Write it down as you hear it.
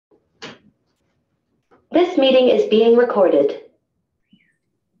This meeting is being recorded.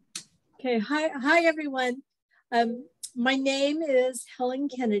 Okay, hi everyone. My name is Helen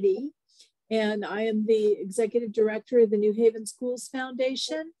Kennedy, and I am the Executive Director of the New Haven Schools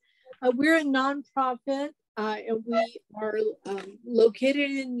Foundation. We're a nonprofit, and we are located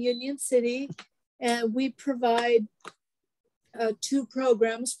in Union City, and we provide two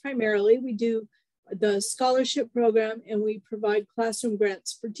programs primarily. We do the scholarship program, and we provide classroom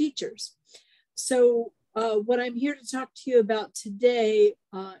grants for teachers. So what I'm here to talk to you about today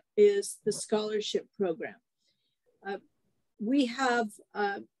is the scholarship program. We call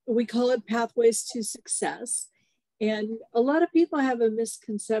it Pathways to Success. And a lot of people have a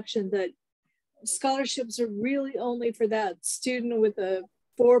misconception that scholarships are really only for that student with a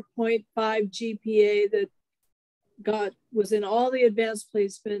 4.5 GPA that was in all the advanced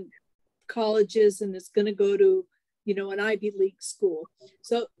placement colleges and is going to go to, you know, an Ivy League school.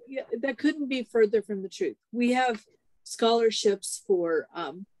 So yeah, that couldn't be further from the truth. We have scholarships for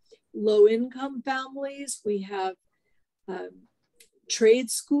low-income families. We have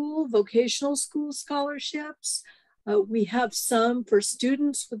trade school, vocational school scholarships. We have some for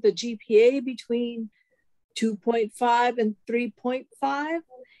students with a GPA between 2.5 and 3.5.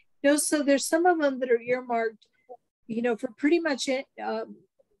 You know, so there's some of them that are earmarked, you know, for pretty much you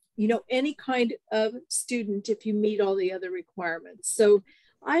know, any kind of student if you meet all the other requirements. So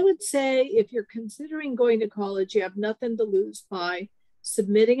I would say if you're considering going to college, you have nothing to lose by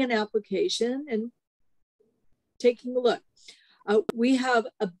submitting an application and taking a look. We have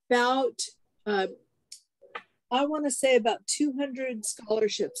about, I want to say about 200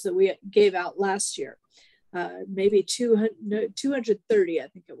 scholarships that we gave out last year, maybe 230, I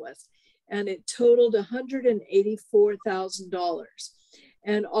think it was. And it totaled $184,000.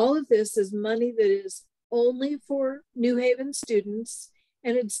 And all of this is money that is only for New Haven students,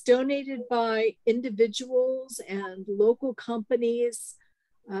 and it's donated by individuals and local companies,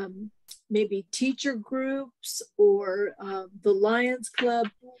 maybe teacher groups or the Lions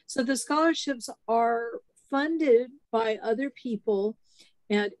Club. So the scholarships are funded by other people,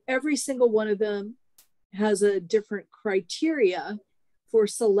 and every single one of them has a different criteria for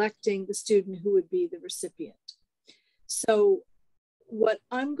selecting the student who would be the recipient. So what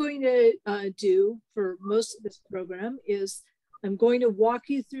I'm going to do for most of this program is I'm going to walk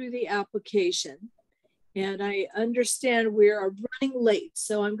you through the application. And I understand we are running late,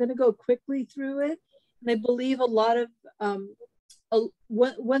 so I'm going to go quickly through it. And I believe a lot of,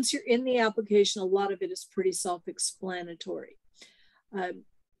 once you're in the application, a lot of it is pretty self-explanatory.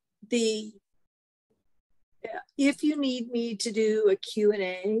 If you need me to do a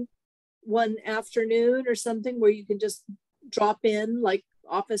Q&A one afternoon or something where you can just drop in like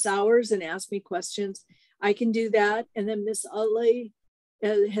office hours and ask me questions, I can do that. And then Miss Ali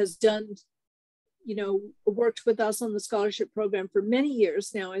has done, you know, worked with us on the scholarship program for many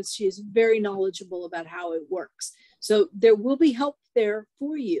years now, and she's very knowledgeable about how it works. So there will be help there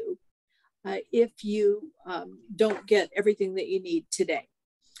for you if you don't get everything that you need today.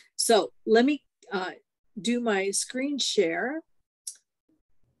 So let me do my screen share.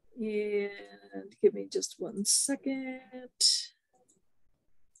 And give me just 1 second.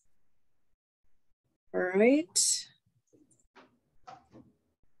 All right.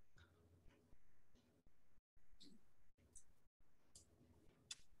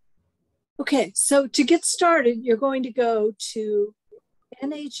 Okay, so to get started, you're going to go to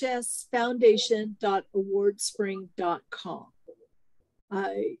nhsfoundation.awardspring.com.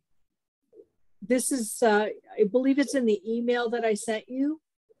 This is, I believe it's in the email that I sent you.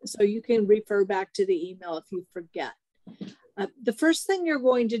 So you can refer back to the email if you forget. The first thing you're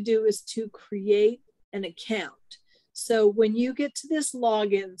going to do is to create an account. So when you get to this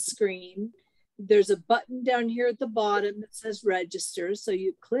login screen, there's a button down here at the bottom that says register. So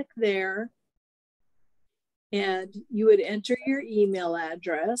you click there and you would enter your email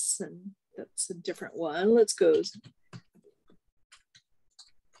address, and that's a different one. Let's go.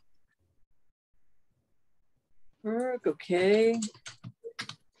 Okay.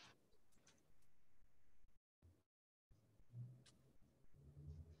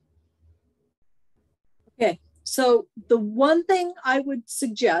 Okay, so the one thing I would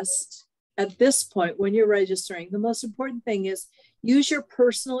suggest at this point when you're registering, the most important thing is use your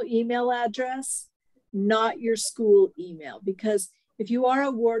personal email address, not your school email, because if you are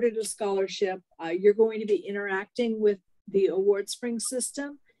awarded a scholarship, you're going to be interacting with the AwardSpring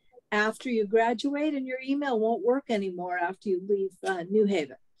system after you graduate, and your email won't work anymore after you leave New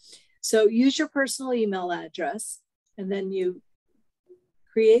Haven. So use your personal email address, and then you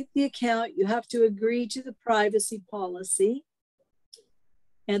create the account. You have to agree to the privacy policy.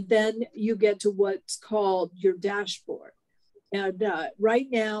 And then you get to what's called your dashboard. And right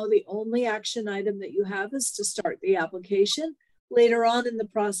now, the only action item that you have is to start the application. Later on in the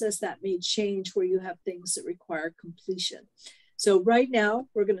process, that may change where you have things that require completion. So right now,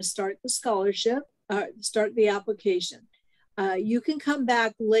 we're going to start the scholarship, start the application. You can come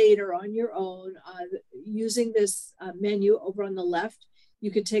back later on your own using this menu over on the left. You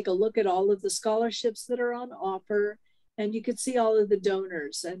could take a look at all of the scholarships that are on offer, and you could see all of the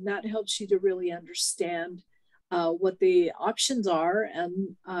donors, and that helps you to really understand what the options are.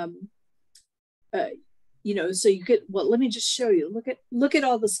 And you know, so you could, well, let me just show you. Look at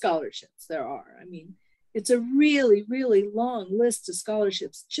all the scholarships there are. I mean, it's a really, really long list of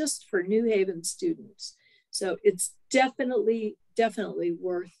scholarships just for New Haven students. So it's definitely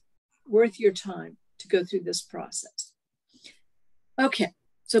worth your time to go through this process. Okay,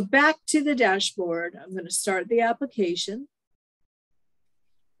 so back to the dashboard. I'm going to start the application.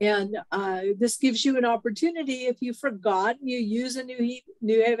 And this gives you an opportunity, if you forgot, you use a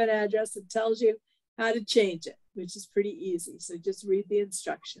New Haven address, it tells you how to change it, which is pretty easy. So just read the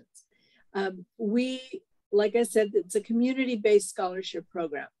instructions. Like I said, it's a community-based scholarship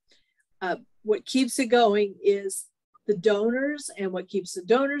program. What keeps it going is the donors, and what keeps the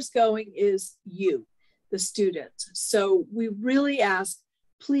donors going is you, the students. So we really ask,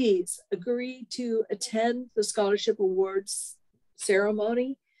 please agree to attend the scholarship awards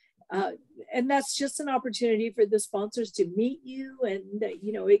ceremony. And that's just an opportunity for the sponsors to meet you, and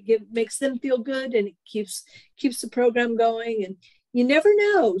you know, it makes them feel good, and it keeps the program going. And you never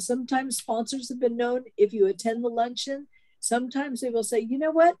know, sometimes sponsors have been known, if you attend the luncheon, sometimes they will say, you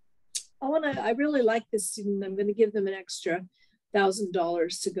know what, I really like this student, I'm going to give them an extra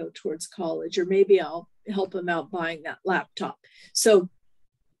 $1,000 to go towards college, or maybe I'll help them out buying that laptop. So,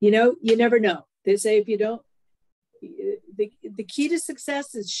 you know, you never know. They say if you don't, the key to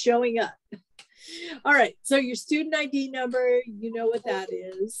success is showing up. All right, so your student ID number, you know what that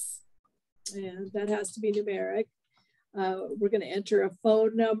is, and that has to be numeric. We're going to enter a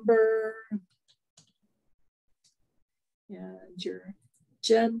phone number and your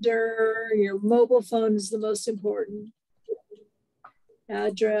gender. Your mobile phone is the most important.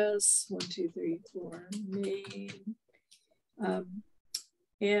 Address, 1, 2, 3, 4, name.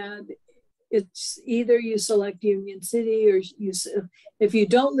 And it's either you select Union City, or if you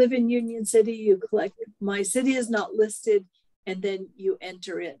don't live in Union City, you collect my city is not listed, and then you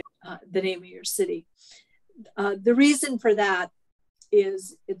enter it, the name of your city. The reason for that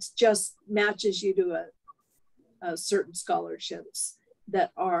is it's just matches you to a certain scholarships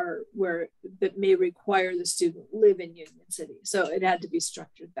that may require the student live in Union City. So it had to be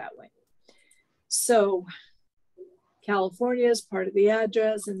structured that way. So California is part of the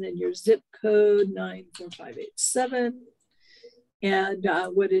address, and then your zip code 94587. And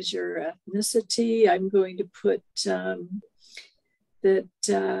what is your ethnicity? I'm going to put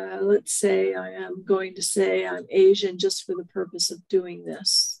let's say I'm going to say I'm Asian, just for the purpose of doing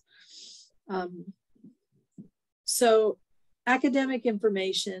this. So academic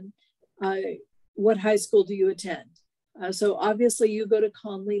information, what high school do you attend? So obviously you go to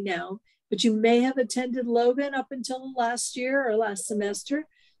Conley now, but you may have attended Logan up until last year or last semester.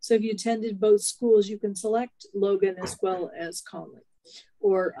 So if you attended both schools, you can select Logan as well as Conley,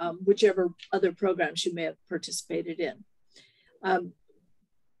 or whichever other programs you may have participated in.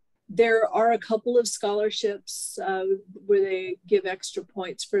 There are a couple of scholarships where they give extra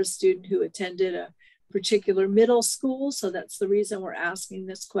points for a student who attended a particular middle school. So that's the reason we're asking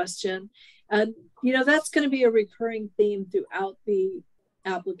this question. And, you know, that's going to be a recurring theme throughout the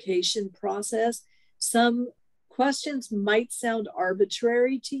application process. Some questions might sound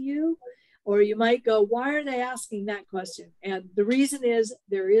arbitrary to you, or you might go, why are they asking that question? And the reason is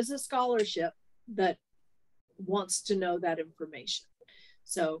there is a scholarship that wants to know that information.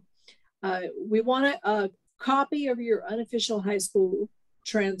 So we want a copy of your unofficial high school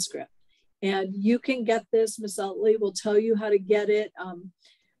transcript. And you can get this. Ms. Utley will tell you how to get it.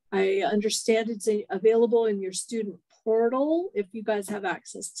 I understand it's available in your student portal if you guys have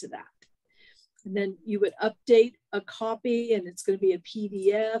access to that. And then you would update a copy, and it's going to be a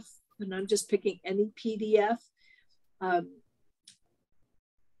PDF. And I'm just picking any PDF. And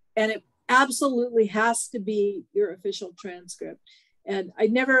it absolutely has to be your official transcript. And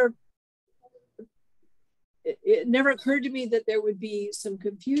it never occurred to me that there would be some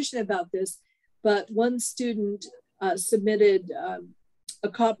confusion about this, but one student submitted a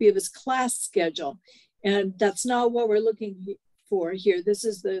copy of his class schedule, and that's not what we're looking for here. This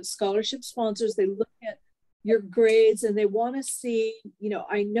is the scholarship sponsors. They look at your grades and they want to see, you know,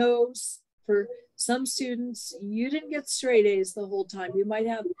 I know For some students, you didn't get straight A's the whole time. You might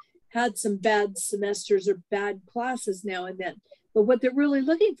have had some bad semesters or bad classes now and then. But what they're really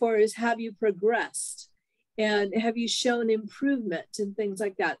looking for is, have you progressed? And have you shown improvement and things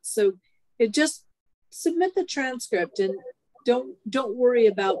like that? So it just submit the transcript and don't worry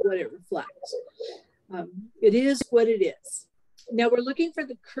about what it reflects. It is what it is. Now we're looking for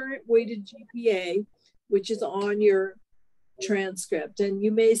the current weighted GPA, which is on your transcript, and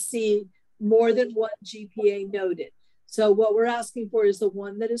you may see more than one GPA noted. So what we're asking for is the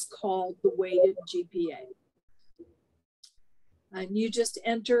one that is called the weighted GPA. And you just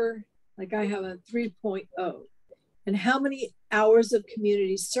enter, like I have a 3.0. And how many hours of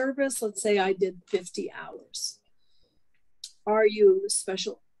community service? Let's say I did 50 hours. Are you a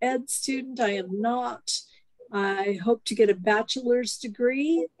special ed student? I am not. I hope to get a bachelor's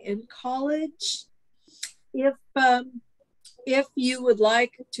degree in college. If you would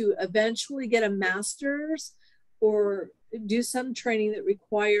like to eventually get a master's or do some training that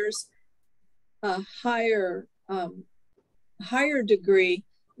requires a higher degree,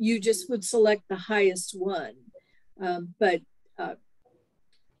 you just would select the highest one. And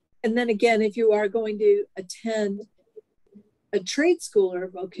then again, if you are going to attend a trade school or a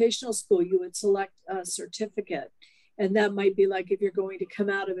vocational school, you would select a certificate. And that might be like if you're going to come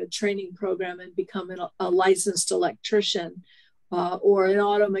out of a training program and become a licensed electrician or an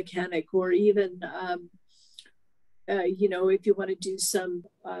auto mechanic, or even, if you want to do some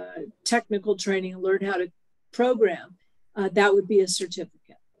technical training and learn how to program, that would be a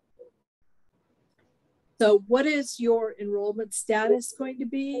certificate. So what is your enrollment status going to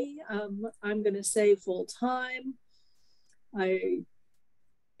be? I'm going to say full-time. And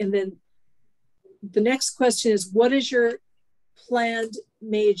then the next question is, what is your planned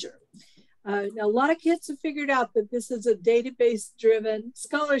major? Now, a lot of kids have figured out that this is a database-driven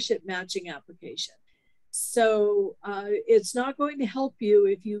scholarship matching application. So it's not going to help you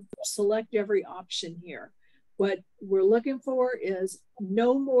if you select every option here. What we're looking for is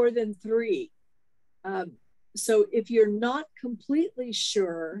no more than 3. So if you're not completely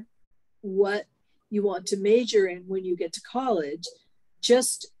sure what you want to major in when you get to college,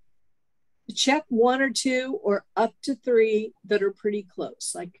 just check 1 or 2 or up to 3 that are pretty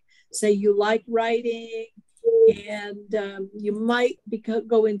close. Like say you like writing and you might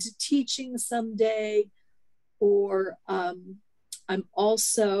go into teaching someday, or I'm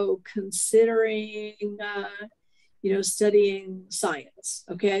also considering studying science.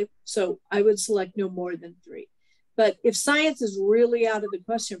 Okay, so I would select no more than 3. But if science is really out of the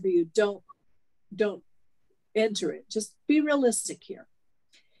question for you, don't enter it. Just be realistic here.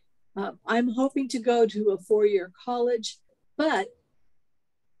 I'm hoping to go to a 4-year college, but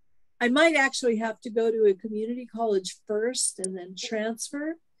I might actually have to go to a community college first and then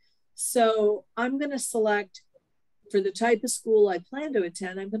transfer. So I'm going to select, for the type of school I plan to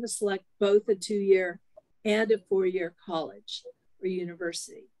attend, I'm going to select both a 2-year and a 4-year college or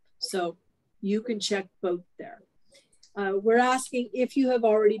university. So you can check both there. We're asking if you have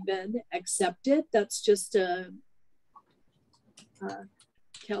already been accepted. That's just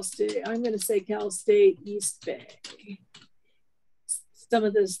Cal State. I'm going to say Cal State East Bay. Some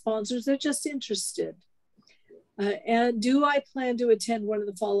of the sponsors are just interested. And do I plan to attend one of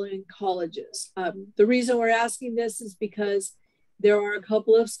the following colleges? The reason we're asking this is because there are a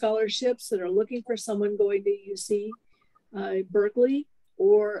couple of scholarships that are looking for someone going to UC Berkeley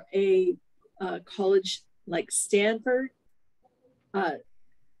or a college like Stanford. But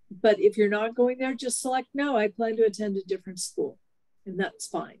if you're not going there, just select no, I plan to attend a different school, and that's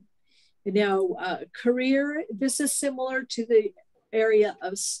fine. And now career, this is similar to the area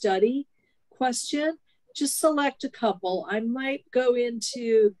of study question. Just select a couple. I might go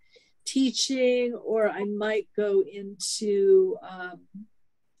into teaching, or I might go into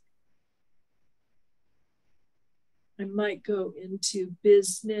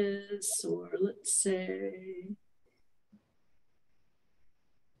business, or let's say,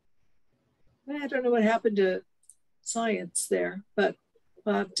 I don't know what happened to science there, but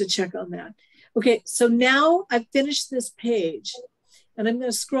I'll have to check on that. Okay, so now I've finished this page, and I'm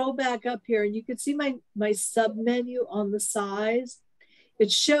going to scroll back up here, and you can see my sub menu on the sides.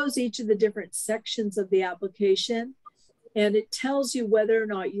 It shows each of the different sections of the application, and it tells you whether or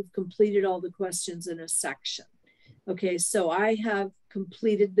not you've completed all the questions in a section. Okay, so I have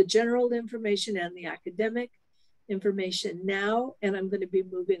completed the general information and the academic information now, and I'm going to be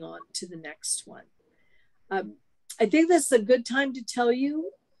moving on to the next one. I think this is a good time to tell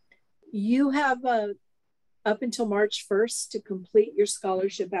you, you have up until March 1st to complete your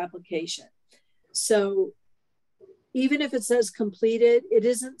scholarship application. So even if it says completed, it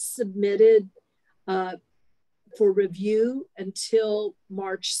isn't submitted for review until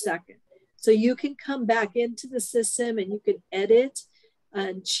March 2nd. So you can come back into the system and you can edit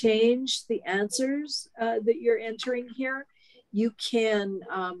and change the answers that you're entering here. You can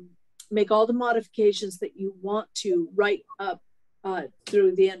make all the modifications that you want to right up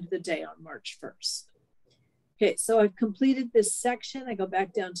through the end of the day on March 1st. Okay, so I've completed this section. I go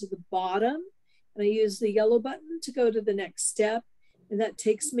back down to the bottom and I use the yellow button to go to the next step. And that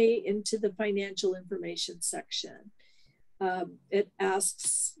takes me into the financial information section. It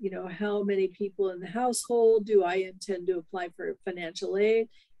asks, how many people in the household do I intend to apply for financial aid?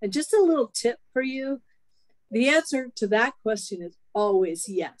 And just a little tip for you, the answer to that question is always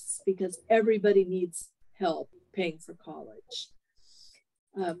yes, because everybody needs help paying for college.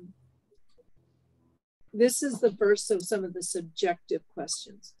 This is the first of some of the subjective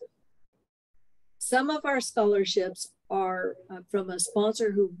questions. Some of our scholarships are from a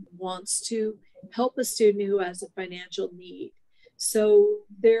sponsor who wants to help a student who has a financial need. So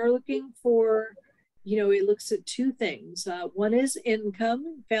they're looking for, it looks at two things. One is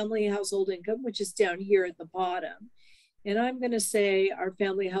income, family household income, which is down here at the bottom. And I'm going to say our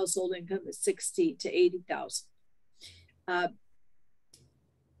family household income is 60 to 80,000.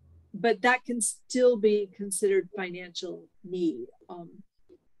 But that can still be considered financial need.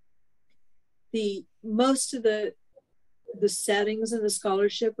 Most of the settings in the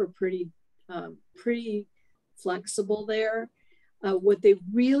scholarship are pretty flexible there. What they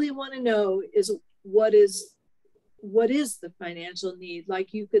really want to know is what is the financial need.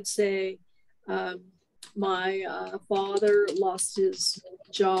 Like you could say, my father lost his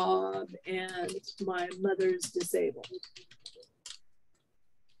job and my mother's disabled.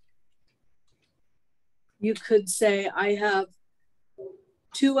 You could say, I have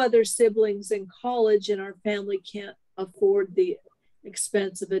 2 other siblings in college and our family can't afford the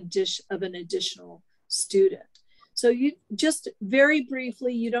expense of an additional student. So you just very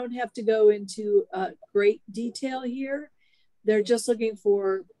briefly, you don't have to go into great detail here. They're just looking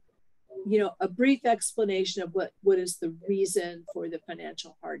for, a brief explanation of what is the reason for the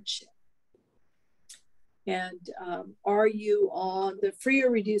financial hardship. And are you on the free or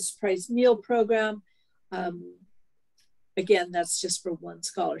reduced price meal program? Again, that's just for one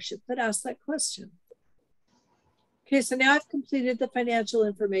scholarship that asks that question. Okay, so now I've completed the financial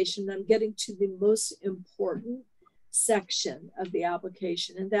information. I'm getting to the most important section of the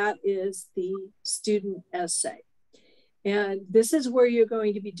application, and that is the student essay. And this is where you're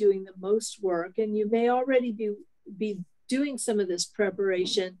going to be doing the most work, and you may already be doing some of this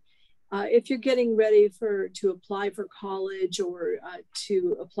preparation if you're getting ready to apply for college or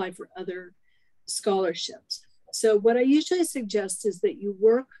to apply for other scholarships. So what I usually suggest is that you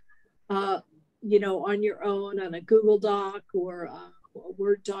work, on your own on a Google Doc or a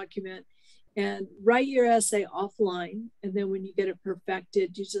Word document and write your essay offline. And then when you get it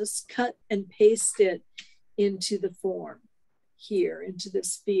perfected, you just cut and paste it into the form here, into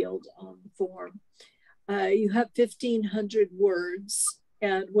this field on the form. You have 1,500 words,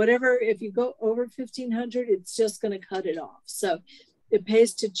 and if you go over 1,500, it's just going to cut it off. So it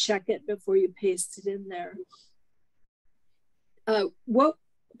pays to check it before you paste it in there. What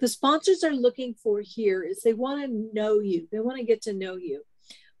the sponsors are looking for here is they want to know you. They want to get to know you.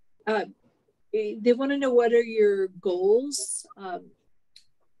 They want to know what are your goals,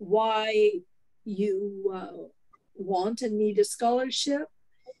 why you want and need a scholarship.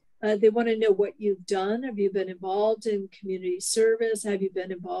 They want to know what you've done. Have you been involved in community service? Have you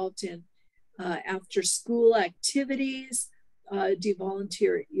been involved in after school activities? Do you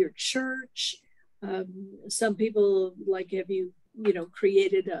volunteer at your church? Some people have you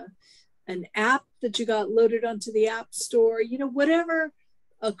created an app that you got loaded onto the App Store? Whatever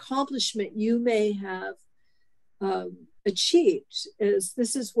accomplishment you may have achieved,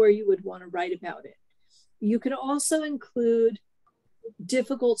 this is where you would want to write about it. You can also include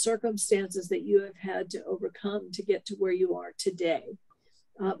difficult circumstances that you have had to overcome to get to where you are today.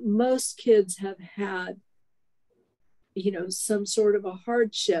 Most kids have had, some sort of a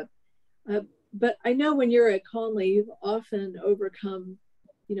hardship. But I know when you're at Conley, you've often overcome,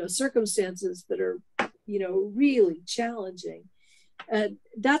 circumstances that are, really challenging. And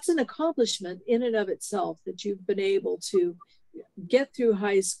that's an accomplishment in and of itself, that you've been able to get through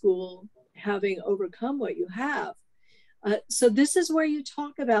high school, having overcome what you have. So this is where you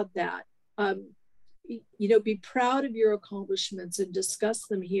talk about that. Be proud of your accomplishments and discuss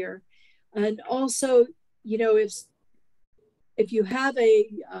them here. And also, if you have a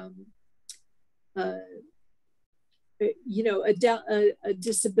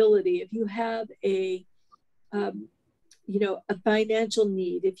disability, if you have a a financial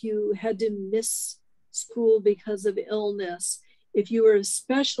need, if you had to miss school because of illness, if you were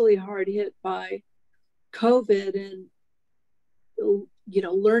especially hard hit by COVID and,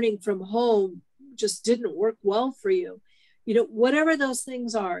 learning from home just didn't work well for you, whatever those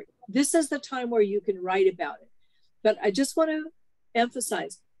things are, this is the time where you can write about it. But I just want to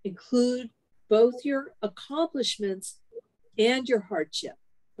emphasize, include both your accomplishments and your hardship,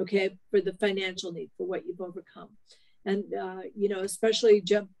 okay, for the financial need, for what you've overcome. And, especially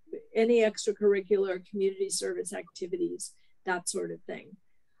any extracurricular community service activities, that sort of thing.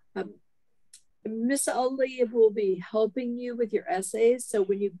 Miss Olive will be helping you with your essays. So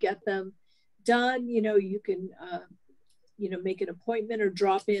when you get them done, you can, make an appointment or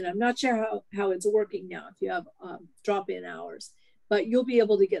drop in. I'm not sure how it's working now if you have drop-in hours, but you'll be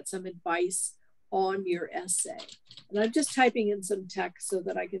able to get some advice on your essay. And I'm just typing in some text so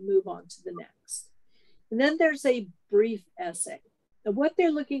that I can move on to the next. And then there's a brief essay. And what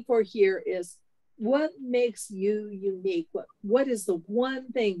they're looking for here is what makes you unique? What is the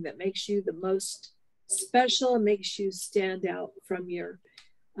one thing that makes you the most special and makes you stand out from your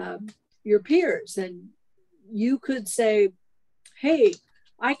peers? And you could say, hey,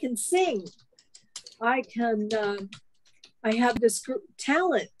 I can sing. I have this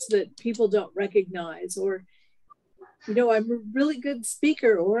talent that people don't recognize, or, I'm a really good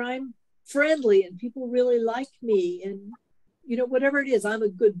speaker, or I'm friendly and people really like me. And, whatever it is, I'm a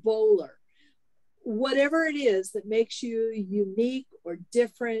good bowler. Whatever it is that makes you unique or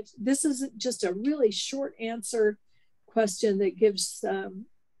different. This is just a really short answer question that gives the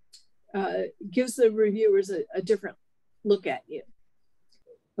reviewers a different look at you.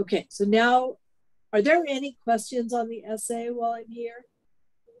 Okay, so now, are there any questions on the essay while I'm here?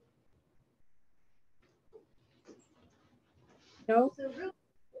 No? So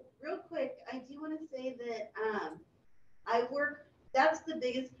real quick, I do want to say that that's the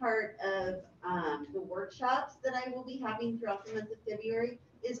biggest part of the workshops that I will be having throughout the month of February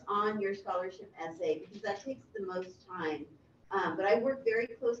is on your scholarship essay, because that takes the most time. But I work very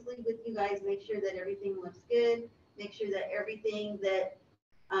closely with you guys, make sure that everything looks good, make sure that everything that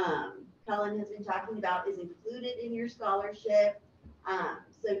Helen has been talking about is included in your scholarship.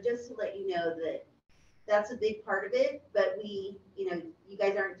 So just to let you know that that's a big part of it, but you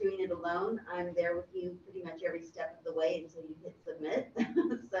guys aren't doing it alone. I'm there with you pretty much every step of the way until you hit submit.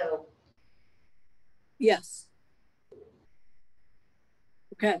 So. Yes.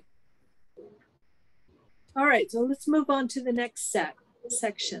 Okay. All right, so let's move on to the next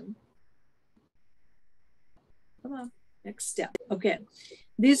section. Come on, next step. Okay,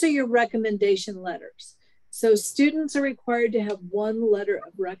 these are your recommendation letters. So students are required to have one letter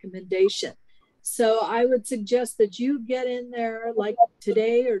of recommendation. So I would suggest that you get in there like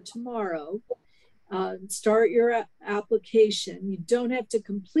today or tomorrow, start your application. You don't have to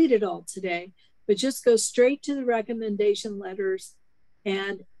complete it all today, but just go straight to the recommendation letters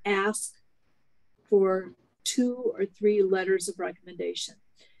and ask for 2 or 3 letters of recommendation.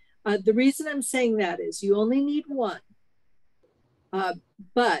 The reason I'm saying that is you only need one,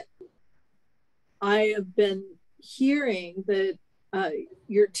 but I have been hearing that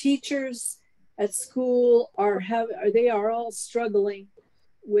your teachers at school are all struggling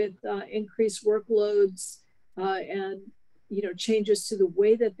with increased workloads and changes to the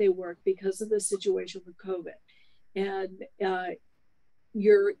way that they work because of the situation with COVID. And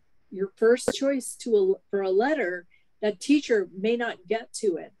your first choice for a letter, that teacher may not get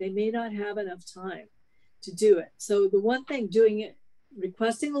to it. They may not have enough time to do it. So the one thing,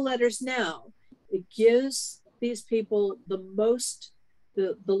 requesting the letters now, it gives these people the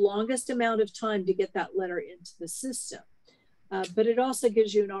longest amount of time to get that letter into the system. But it also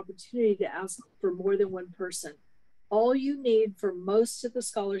gives you an opportunity to ask for more than one person. All you need for most of the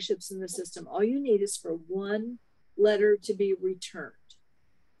scholarships in the system, all you need is for one letter to be returned.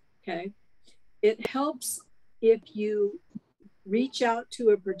 Okay. It helps if you reach out to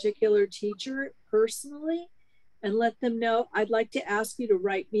a particular teacher personally and let them know, I'd like to ask you to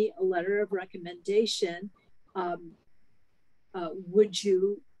write me a letter of recommendation. Would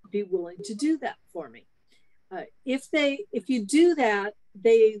you be willing to do that for me? If you do that,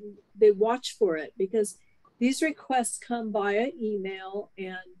 they watch for it, because these requests come via email,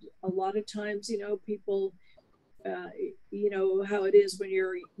 and a lot of times, people, how it is when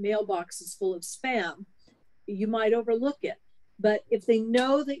your mailbox is full of spam, you might overlook it. But if they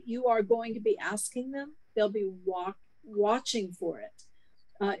know that you are going to be asking them, they'll be watching for it.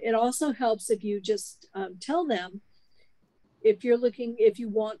 It also helps if you just tell them, if you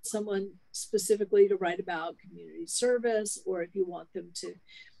want someone specifically to write about community service, or if you want them to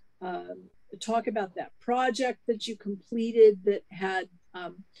talk about that project that you completed that had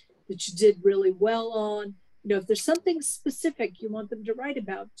that you did really well on. You know, if there's something specific you want them to write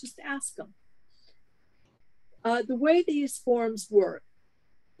about, just ask them. The way these forms work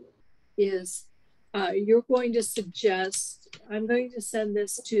is you're going to suggest, I'm going to send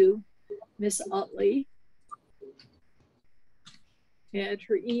this to Miss Utley and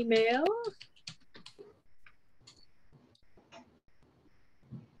her email.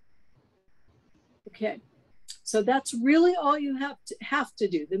 Okay, so that's really all you have to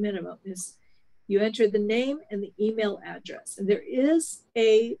do. The minimum is you enter the name and the email address, and there is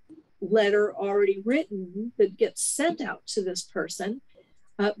a letter already written that gets sent out to this person,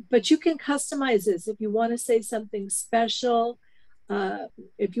 but you can customize this if you want to say something special.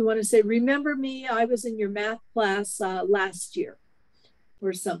 If you want to say, remember me, I was in your math class last year,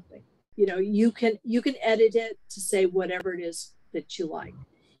 or something. You know, you can edit it to say whatever it is that you like,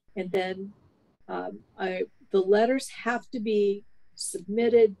 and then the letters have to be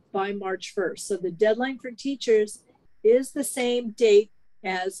submitted by March 1st. So the deadline for teachers is the same date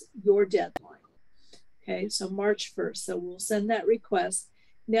as your deadline. Okay, so March 1st. So we'll send that request.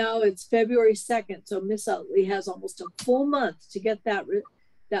 Now it's February 2nd. So Miss Utley has almost a full month to get that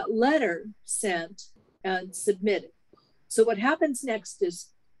letter sent and submitted. So what happens next is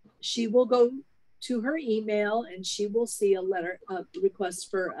she will go to her email and she will see a letter, a request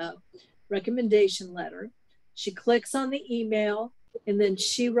for a recommendation letter. She clicks on the email and then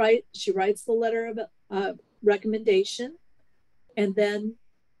she writes the letter of recommendation. And then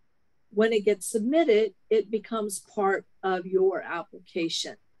when it gets submitted, it becomes part of your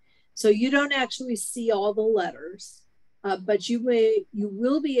application. So you don't actually see all the letters, but you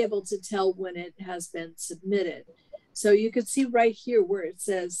will be able to tell when it has been submitted. So you can see right here where it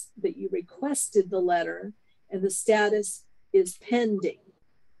says that you requested the letter and the status is pending.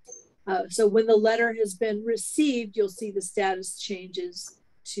 So when the letter has been received, you'll see the status changes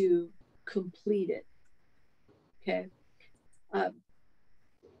to completed. Okay.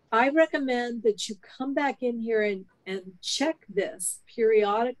 I recommend that you come back in here and check this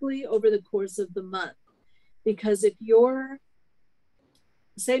periodically over the course of the month. Because if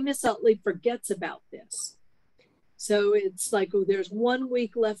say Miss Utley forgets about this, so it's like, oh, there's 1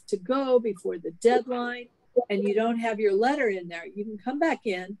 week left to go before the deadline and you don't have your letter in there, you can come back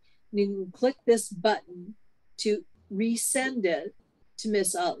in and you can click this button to resend it to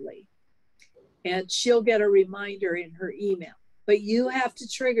Miss Utley. And she'll get a reminder in her email. But you have to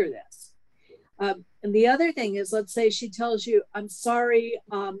trigger this. And the other thing is, let's say she tells you, I'm sorry,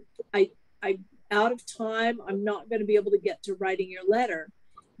 I'm out of time. I'm not going to be able to get to writing your letter.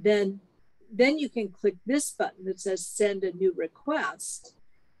 Then you can click this button that says send a new request.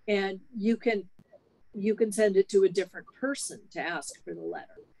 And you can send it to a different person to ask for the letter.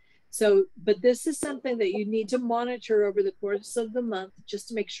 So, but this is something that you need to monitor over the course of the month just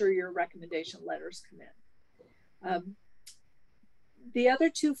to make sure your recommendation letters come in. The other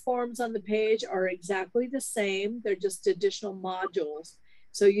two forms on the page are exactly the same. They're just additional modules.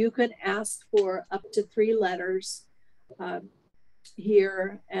 So you can ask for up to 3 letters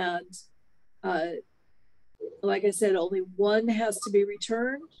here. And like I said, only 1 has to be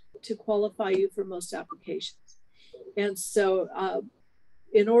returned to qualify you for most applications. And so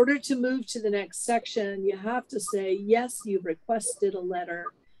in order to move to the next section, you have to say, yes, you've requested a letter,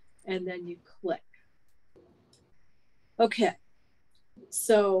 and then you click. Okay.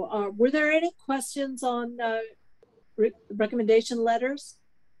 So were there any questions on recommendation letters?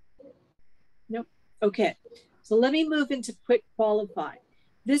 Nope. Okay. So let me move into quick qualify.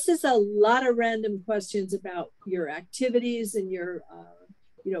 This is a lot of random questions about your activities and your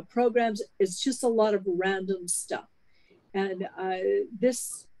programs. It's just a lot of random stuff. And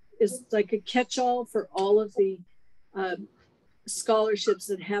this is like a catch-all for all of the scholarships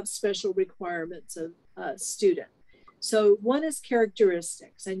that have special requirements of student. So one is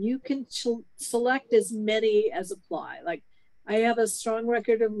characteristics, and you can select as many as apply. Like, I have a strong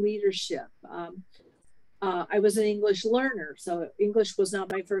record of leadership. I was an English learner, so English was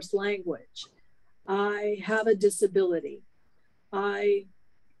not my first language. I have a disability. I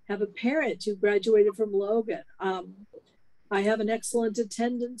have a parent who graduated from Logan. I have an excellent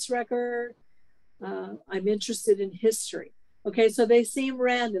attendance record. I'm interested in history. Okay, so they seem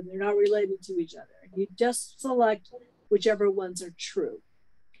random. They're not related to each other. You just select whichever ones are true.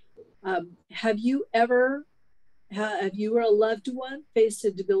 Have you or a loved one faced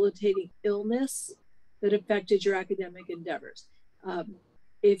a debilitating illness that affected your academic endeavors?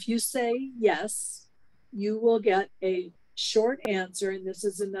 If you say yes, you will get a short answer, and this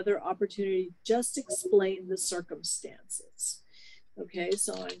is another opportunity to just explain the circumstances. Okay,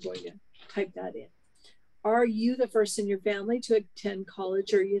 so I'm going to type that in. Are you the first in your family to attend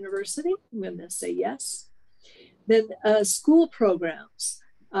college or university? I'm going to say yes. Then school programs.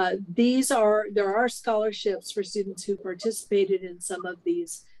 There are scholarships for students who participated in some of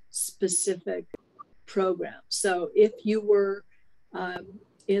these specific programs. So if you were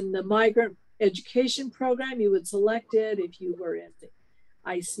in the migrant education program, you would select it. If you were in the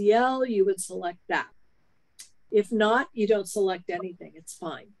ICL, you would select that. If not, you don't select anything. It's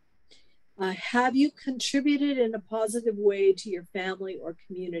fine. Have you contributed in a positive way to your family or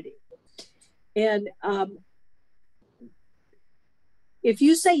community? And if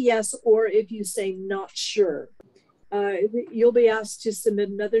you say yes, or if you say not sure, you'll be asked to submit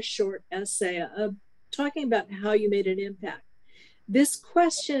another short essay talking about how you made an impact. This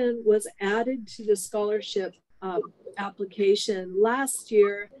question was added to the scholarship application last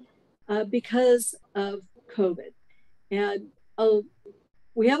year because of COVID. And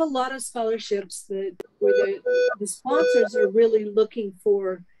we have a lot of scholarships where the sponsors are really looking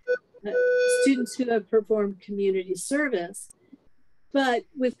for students who have performed community service. But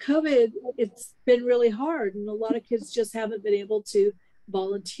with COVID, it's been really hard, and a lot of kids just haven't been able to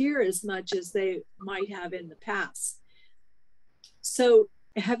volunteer as much as they might have in the past. So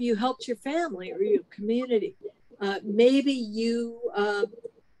have you helped your family or your community? Maybe you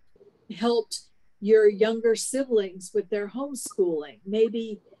helped your younger siblings with their homeschooling.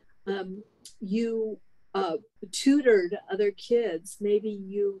 Maybe you tutored other kids. Maybe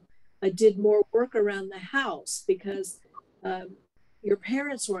you did more work around the house because your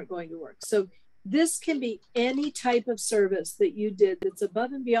parents weren't going to work. So this can be any type of service that you did that's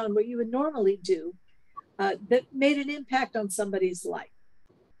above and beyond what you would normally do that made an impact on somebody's life.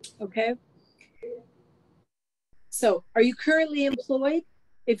 Okay. So are you currently employed?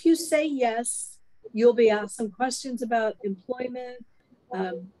 If you say yes, you'll be asked some questions about employment.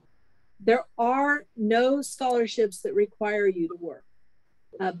 There are no scholarships that require you to work,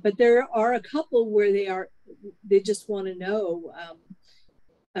 but there are a couple where they just want to know.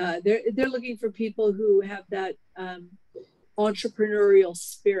 They're looking for people who have that entrepreneurial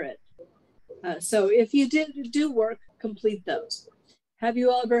spirit. So if you do work, complete those. Have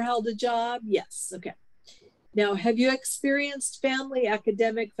you ever held a job? Yes. Okay. Now, have you experienced family,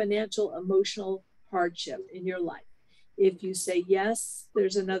 academic, financial, emotional hardship in your life? If you say yes,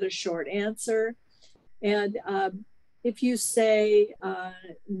 there's another short answer. And if you say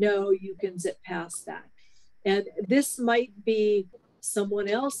no, you can zip past that. And this might be someone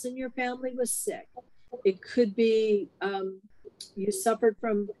else in your family was sick. It could be you suffered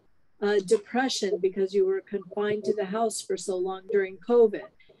from depression because you were confined to the house for so long during COVID.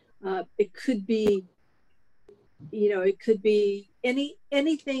 It could be, it could be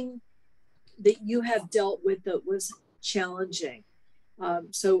anything that you have dealt with that was challenging.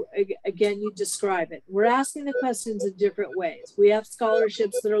 So again, you describe it. We're asking the questions in different ways. We have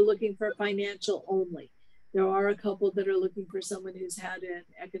scholarships that are looking for financial only. There are a couple that are looking for someone who's had an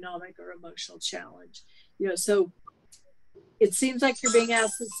economic or emotional challenge. So it seems like you're being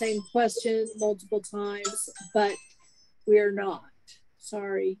asked the same question multiple times, but we're not.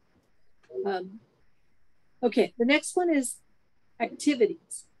 Sorry. Okay, the next one is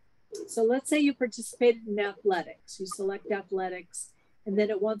activities. So let's say you participated in athletics. You select athletics, and then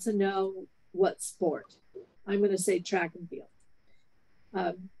it wants to know what sport. I'm going to say track and field.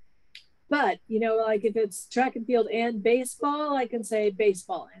 But, like if it's track and field and baseball, I can say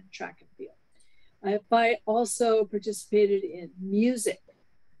baseball and track and field. If I also participated in music,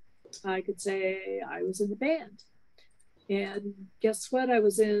 I could say I was in the band. And guess what? I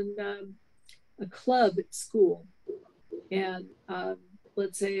was in a club at school. And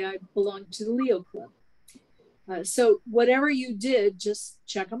let's say I belonged to the Leo Club. So whatever you did, just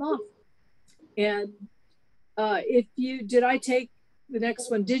check them off. And did I take the next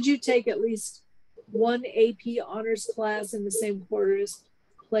one? Did you take at least one AP honors class in the same quarter as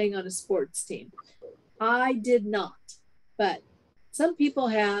playing on a sports team? I did not, but some people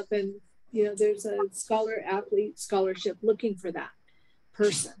have, and there's a athlete scholarship looking for that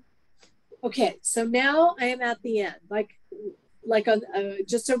person. Okay, so now I am at the end, like on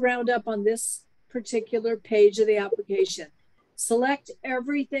just a roundup on this particular page of the application. Select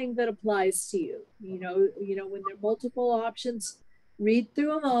everything that applies to you. When there are multiple options, read through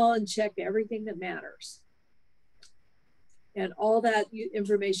them all and check everything that matters. And all that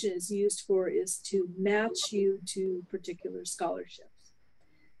information is used for is to match you to particular scholarships.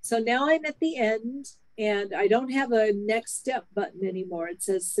 So now I'm at the end, and I don't have a next step button anymore. It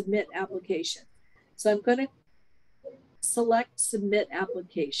says submit application. So I'm going to select submit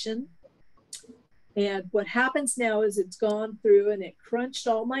application. And what happens now is it's gone through and it crunched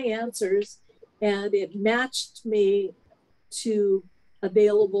all my answers and it matched me to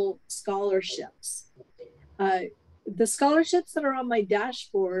available scholarships. The scholarships that are on my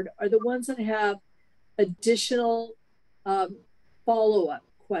dashboard are the ones that have additional follow-up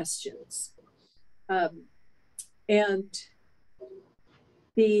questions. And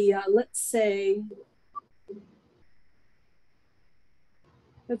the, let's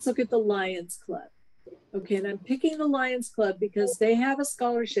look at the Lions Club. Okay, and I'm picking the Lions Club because they have a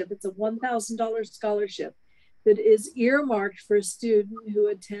scholarship. It's a $1,000 scholarship that is earmarked for a student who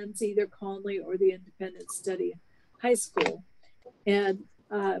attends either Conley or the Independent Study High School. And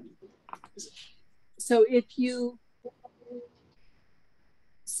so if you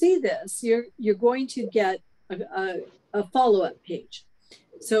see this, you're going to get a follow-up page.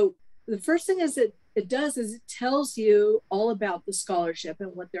 So the first thing is it does is it tells you all about the scholarship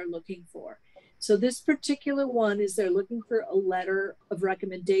and what they're looking for. So this particular one is they're looking for a letter of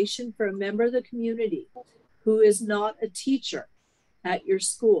recommendation for a member of the community who is not a teacher at your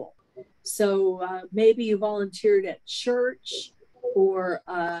school. So maybe you volunteered at church, or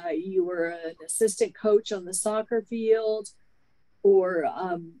you were an assistant coach on the soccer field, or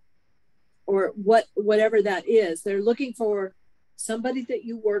whatever that is. They're looking for somebody that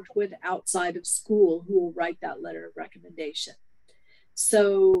you worked with outside of school who will write that letter of recommendation.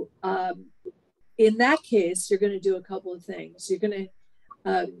 So in that case, you're going to do a couple of things. You're going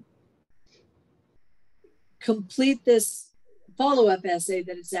to complete this follow-up essay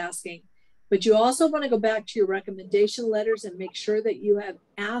that it's asking, but you also want to go back to your recommendation letters and make sure that you have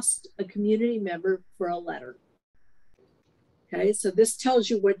asked a community member for a letter. Okay, so this tells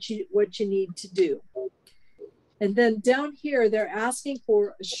you what you need to do. And then down here, they're asking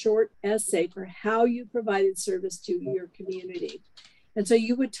for a short essay for how you provided service to your community. And so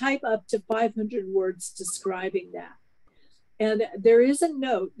you would type up to 500 words describing that. And there is a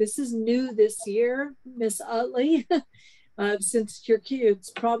note, this is new this year, Miss Utley, since it's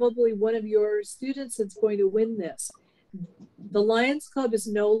probably one of your students that's going to win this. The Lions Club is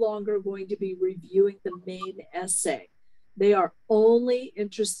no longer going to be reviewing the main essay. They are only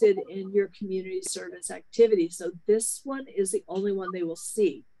interested in your community service activity. So this one is the only one they will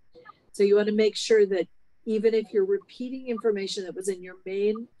see. So you want to make sure that even if you're repeating information that was in your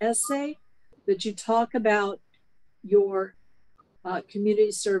main essay, that you talk about your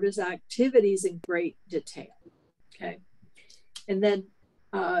community service activities in great detail, okay? And then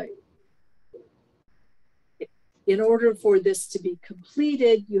in order for this to be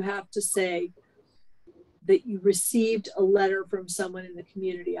completed, you have to say that you received a letter from someone in the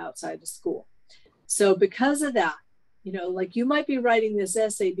community outside the school. So because of that, you know, like you might be writing this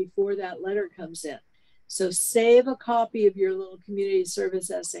essay before that letter comes in. So save a copy of your little community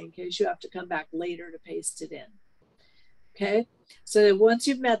service essay in case you have to come back later to paste it in. Okay, so then once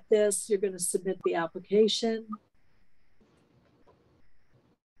you've met this, you're going to submit the application.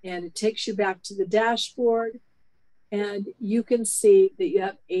 And it takes you back to the dashboard. And you can see that you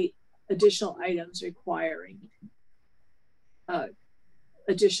have 8 additional items requiring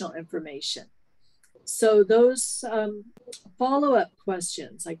additional information. So those follow-up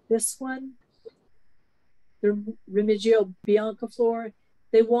questions, like this one, the Remigio Biancaflor,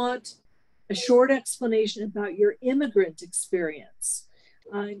 they want a short explanation about your immigrant experience,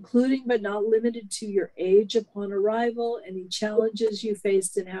 including but not limited to your age upon arrival, any challenges you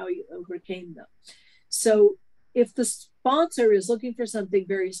faced and how you overcame them. So if the sponsor is looking for something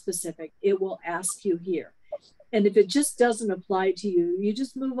very specific, it will ask you here. And if it just doesn't apply to you, you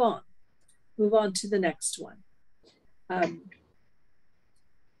just move on to the next one.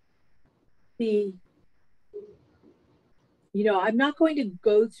 You know, I'm not going to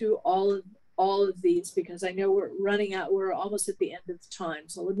go through all of these because I know we're running out, we're almost at the end of time.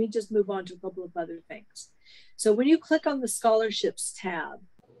 So let me just move on to a couple of other things. So when you click on the scholarships tab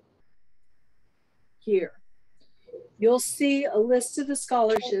here, you'll see a list of the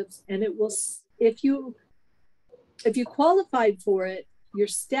scholarships, and it will, if you qualified for it, your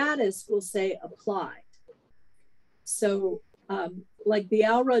status will say applied. So like the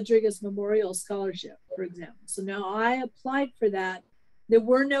Al Rodriguez Memorial Scholarship, for example. So now I applied for that. There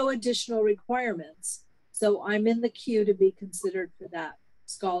were no additional requirements. So I'm in the queue to be considered for that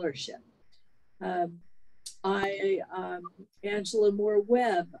scholarship. Angela Moore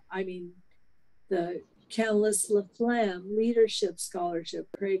Webb, I mean, the Canlis LaFlamme Leadership Scholarship,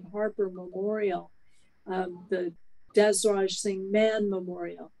 Craig Harper Memorial, the Desraj Singh Mann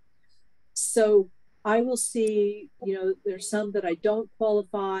Memorial. So I will see, you know, there's some that I don't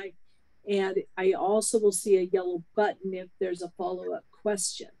qualify, and I also will see a yellow button if there's a follow-up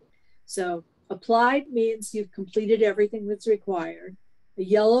question. So Applied means you've completed everything that's required. A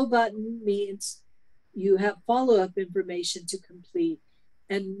yellow button means you have follow-up information to complete,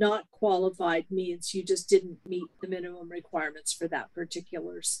 and not qualified means you just didn't meet the minimum requirements for that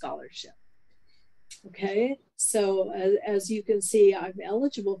particular scholarship. Okay, so as you can see, I'm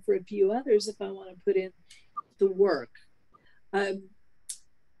eligible for a few others if I want to put in the work.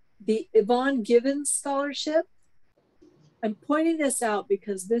 The Yvonne Givens Scholarship, I'm pointing this out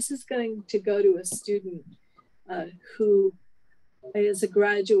because this is going to go to a student who is a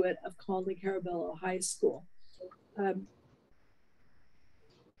graduate of Conley Caraballo High School. The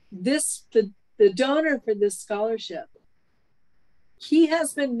donor for this scholarship, he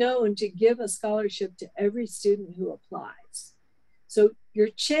has been known to give a scholarship to every student who applies. So your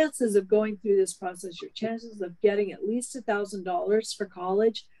chances of going through this process, your chances of getting at least $1,000 for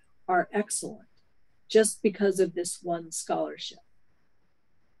college are excellent, just because of this one scholarship.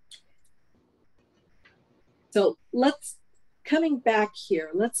 So coming back here,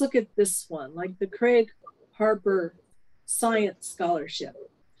 let's look at this one, like the Craig Harper Science Scholarship.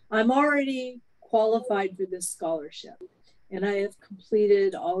 I'm already qualified for this scholarship, and I have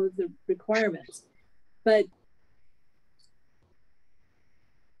completed all of the requirements. But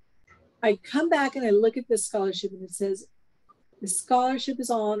I come back and I look at this scholarship, and it says, the scholarship is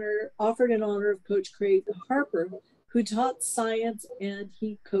offered in honor of Coach Craig Harper, who taught science and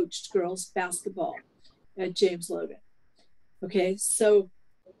he coached girls basketball at James Logan. Okay, so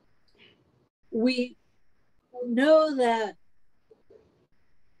we know that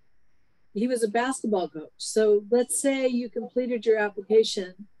he was a basketball coach. So let's say you completed your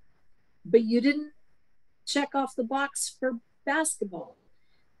application, but you didn't check off the box for basketball.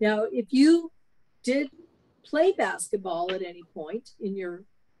 Now, if you did play basketball at any point in your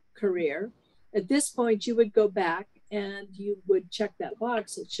career, at this point you would go back and you would check that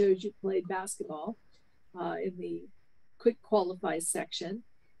box that shows you played basketball in the quick qualify section.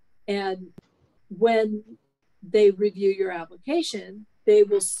 And when they review your application, they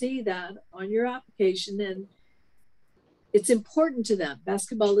will see that on your application, and it's important to them.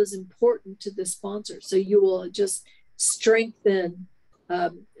 Basketball is important to the sponsor. So you will just strengthen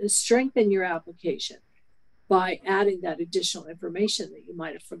your application by adding that additional information that you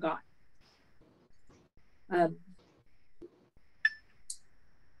might have forgotten.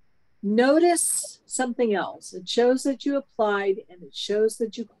 Notice something else. It shows that you applied and it shows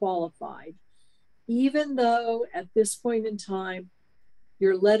that you qualified, even though at this point in time,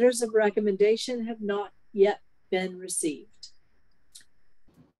 your letters of recommendation have not yet been received.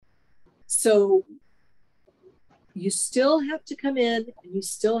 So you still have to come in and you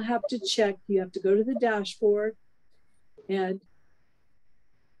still have to check. You have to go to the dashboard and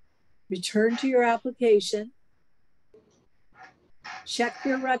return to your application, check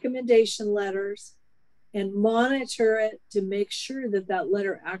your recommendation letters, and monitor it to make sure that that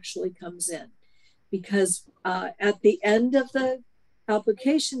letter actually comes in. Because at the end of the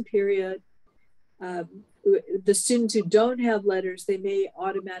application period, the students who don't have letters, they may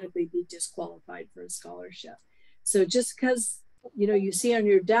automatically be disqualified for a scholarship. So just because you see on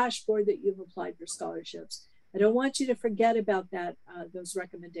your dashboard that you've applied for scholarships, I don't want you to forget about that. Those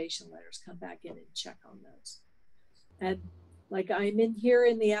recommendation letters, come back in and check on those. And like I'm in here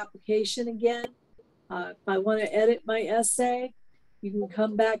in the application again, if I want to edit my essay, you can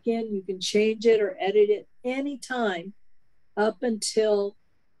come back in, you can change it or edit it anytime up until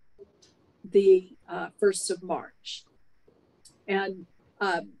the 1st of March. And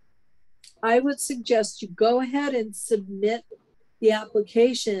I would suggest you go ahead and submit the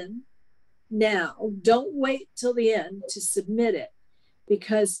application now. Don't wait till the end to submit it,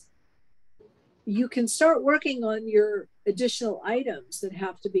 because you can start working on your additional items that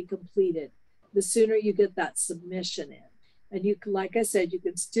have to be completed the sooner you get that submission in. And you can, like I said, you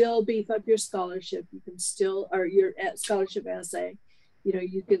can still beef up your scholarship. You can still, or your scholarship essay,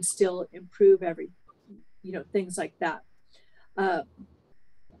 you can still improve things like that.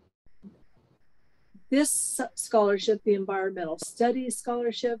 This scholarship, the Environmental Studies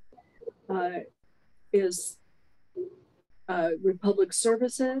Scholarship, is Republic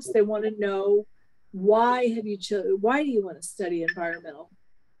Services. They want to know, why do you want to study environmental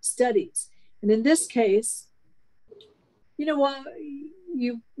studies? And in this case, you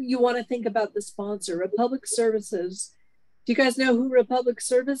want to think about the sponsor, Republic Services. Do you guys know who Republic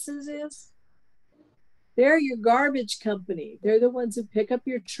Services is? They're your garbage company. They're the ones who pick up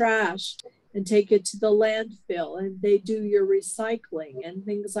your trash and take it to the landfill, and they do your recycling and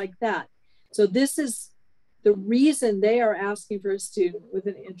things like that. So this is the reason they are asking for a student with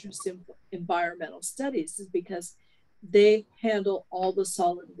an interest in environmental studies, is because they handle all the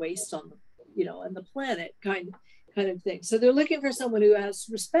solid waste on you know, and the planet kind of thing. So they're looking for someone who has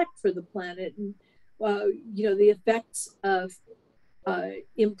respect for the planet and, you know, the effects of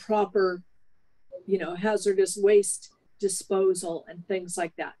improper, you know, hazardous waste disposal and things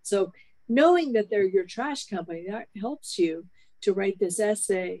like that. So knowing that they're your trash company, that helps you to write this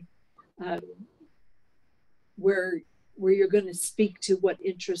essay where you're going to speak to what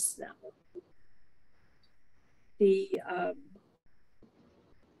interests them. The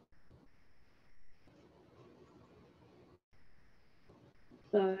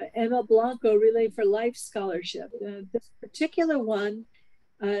Emma Blanco Relay for Life Scholarship. This particular one,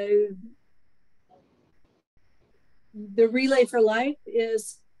 the Relay for Life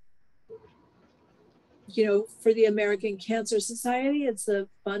is, you know, for the American Cancer Society. It's a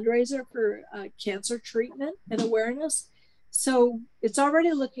fundraiser for cancer treatment and awareness. So it's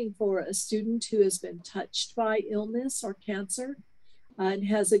already looking for a student who has been touched by illness or cancer and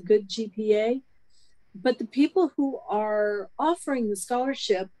has a good GPA. But the people who are offering the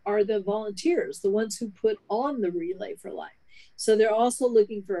scholarship are the volunteers, the ones who put on the Relay for Life. So they're also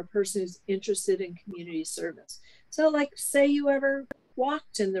looking for a person who's interested in community service. So like say you ever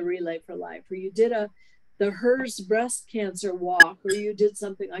walked in the Relay for Life, or you did the HERS breast cancer walk, or you did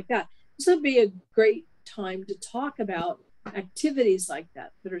something like that. This would be a great time to talk about activities like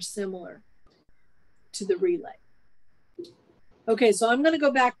that that are similar to the Relay. Okay, so I'm going to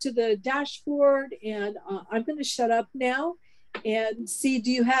go back to the dashboard and I'm going to shut up now and see,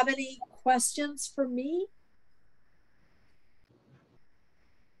 do you have any questions for me?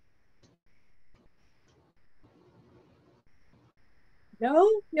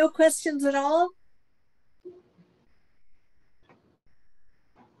 No? No questions at all?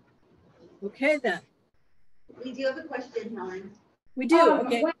 Okay, then. We do have a question, Helen. We do,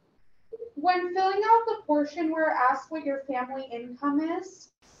 okay. When filling out the portion where it asks what your family income is,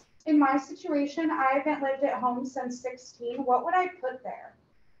 in my situation, I haven't lived at home since 16. What would I put there?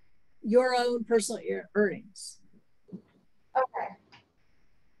 Your own personal earnings. Okay.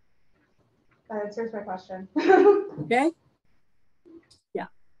 That answers my question. Okay. Yeah.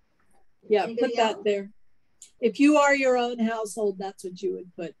 Yeah, put that there. If you are your own household, that's what you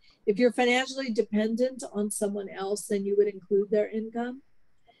would put. If you're financially dependent on someone else, then you would include their income.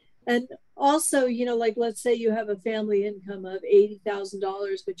 And also, you know, like let's say you have a family income of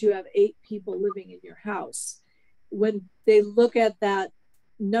 $80,000, but you have 8 people living in your house. When they look at that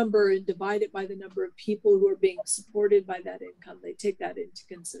number and divide it by the number of people who are being supported by that income, they take that into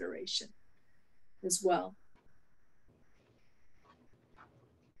consideration as well.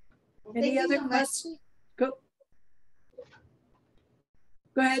 Any other questions?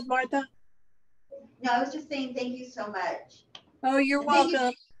 Go ahead, Martha. No, I was just saying thank you so much. Oh, you're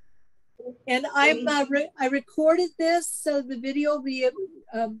welcome. And I recorded this, so the video will be,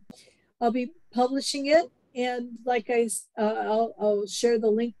 I'll be publishing it, and like I'll share the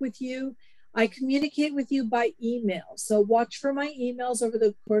link with you. I communicate with you by email, so watch for my emails over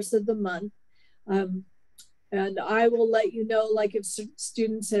the course of the month, and I will let you know, like if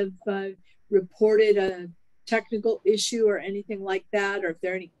students have reported a technical issue or anything like that, or if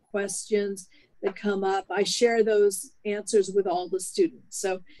there are any questions that come up. I share those answers with all the students.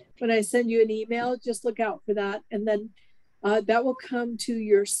 So when I send you an email, just look out for that. And then that will come to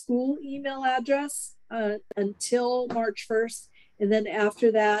your school email address until March 1st. And then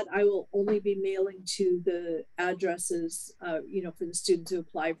after that, I will only be mailing to the addresses, you know, for the students who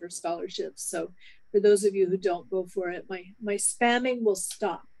apply for scholarships. So for those of you who don't go for it, my spamming will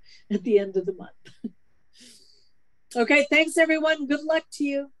stop at the end of the month. Okay, thanks everyone. Good luck to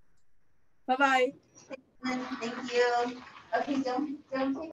you. Bye-bye. Thank you. Okay, don't take